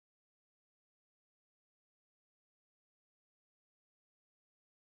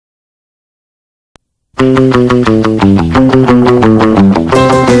Feel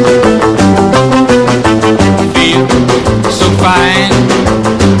so fine,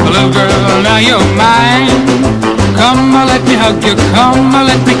 little girl, now you're mine. Come, let me hug you, come,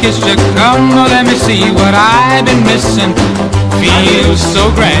 let me kiss you, come, let me see what I've been missing. Feel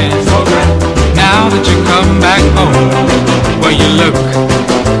so grand, now that you come back home. Well, you look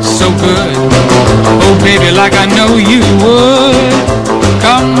so good, oh baby, like I know you would.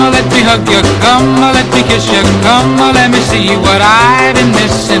 Come, let me hug you, come, let me kiss you, come, let me see what I've been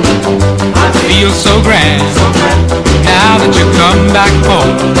missing. I feel so grand, now that you come back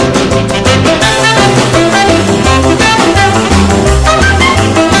home.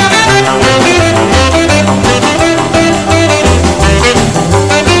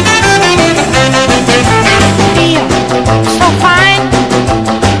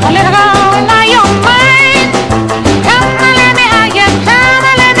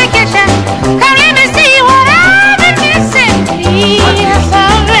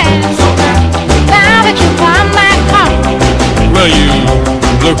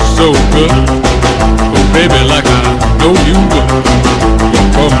 Look so good, oh baby, like I know you would.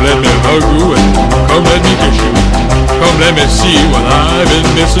 Come let me hug you and come let me kiss you. Come let me see what I've been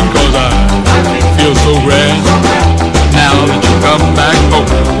missing, 'cause I feel so grand now that you come back home.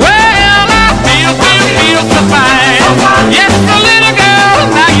 Well, I feel so fine. Yes, the little girl,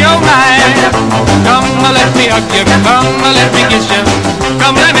 now you're mine. Come let me hug you, come let me kiss you.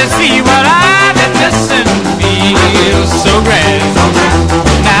 Come let me see what I've been missing. Feel so grand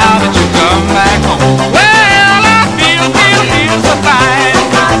now that you come back home. Well, I feel so fine.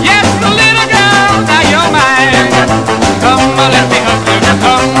 Yes, the little girl, now you're mine. Come, let me hug you,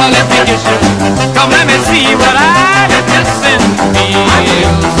 come, let me kiss you. Come, let me see what I've been missing.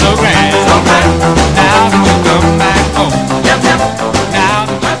 Feel so grand now that you come back home. Now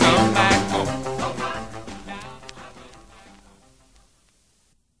that you come back home.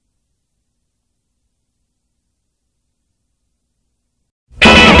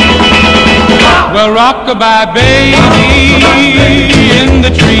 Well, rock-a-bye, baby, in the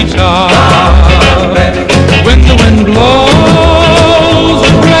treetop. When the wind blows,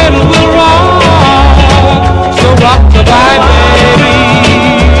 the cradle will rock. So rock-a-bye, baby,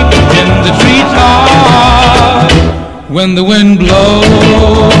 in the treetop. When the wind blows.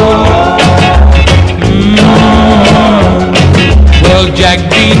 Well, Jack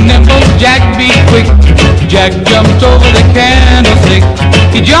be nimble, Jack be quick. Jack jumped over the candlestick.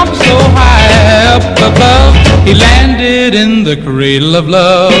 He jumped so high up above, he landed in the cradle of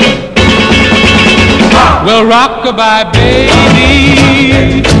love. Well, rock-a-bye,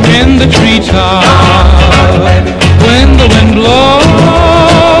 baby, in the treetop. When the wind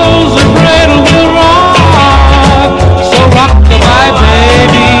blows, the cradle will rock. So rock-a-bye,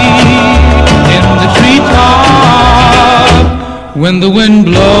 baby, in the treetop. When the wind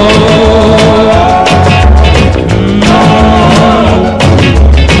blows.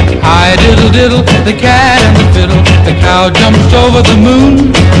 Hi diddle diddle, the cat and the fiddle. The cow jumped over the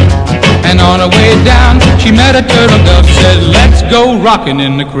moon, and on her way down she met a turtle dove. Said, let's go rockin'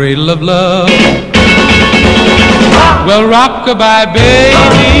 in the cradle of love. Well, rock-a-bye,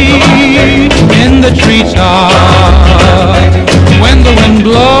 baby, in the treetop. When the wind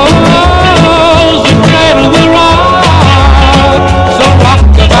blows, the cradle will rock. So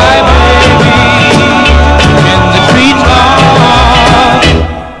rock-a-bye, baby, in the treetop.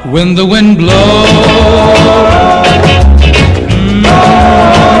 When the wind blows.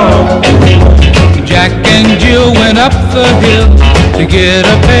 Jack and Jill went up the hill to get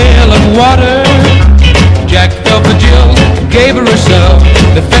a pail of water. Jack fell for Jill, gave her herself.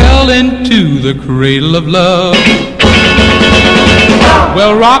 They fell into the cradle of love.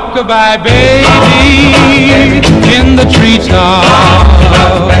 Well, rock-a-bye, baby, in the treetop.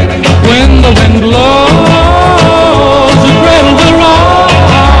 When the wind blows, the cradle will rock.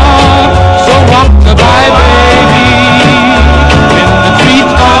 So rock-a-bye, baby, in the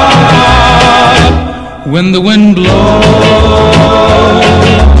treetop. When the wind blows.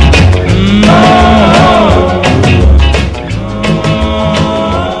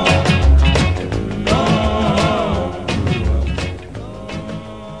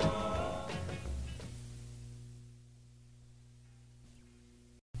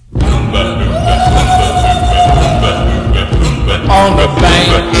 On the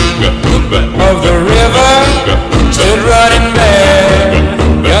bank of the river stood running bear,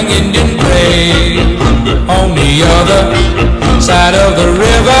 young Indian brave. On the other side of the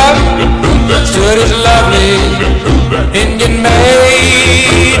river stood his lovely Indian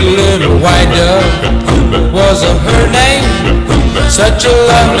maid. Little white dove was her name, such a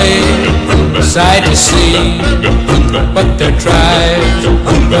lovely sight to see, but their tribes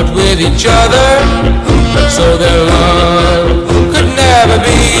but with each other, so their love could never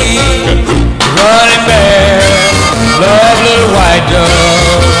be. Running bear, love little white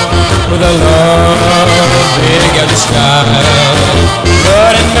dove, with a love big as the sky.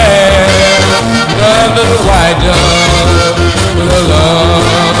 Running bear, love little white dove, with a love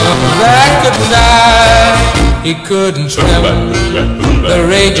that couldn't die. He couldn't swim the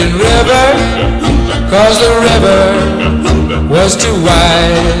raging river, 'cause the river was too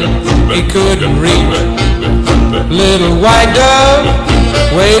wide. He couldn't reach little white dove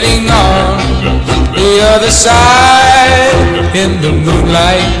waiting on the other side. In the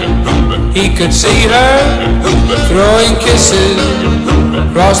moonlight he could see her throwing kisses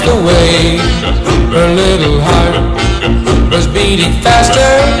across the way. Her little heart was beating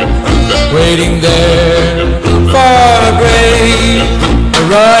faster, waiting there for a grave. A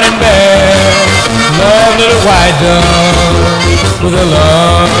running bear, love little white dove, with a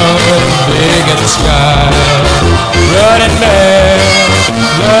love big as the sky. Running bear,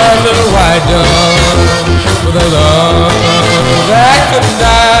 love little white dove, with a love that couldn't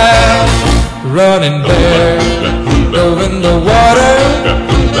die. Running bear, dove in the water,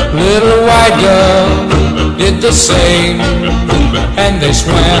 little white dove did the same, and they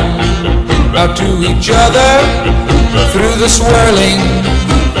swam out to each other. Through the swirling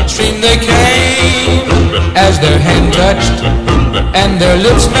stream they came, as their hand touched and their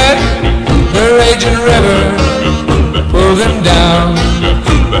lips met, the raging river pulled them down.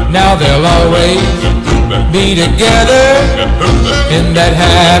 Now they'll always be together in that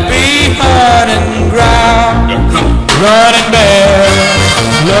happy hunting ground. Running bear,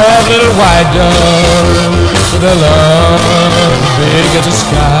 love little white dove, with a love big as the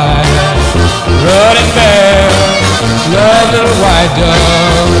sky. Running bear, love little white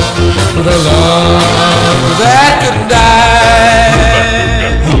dove, with a love that couldn't die.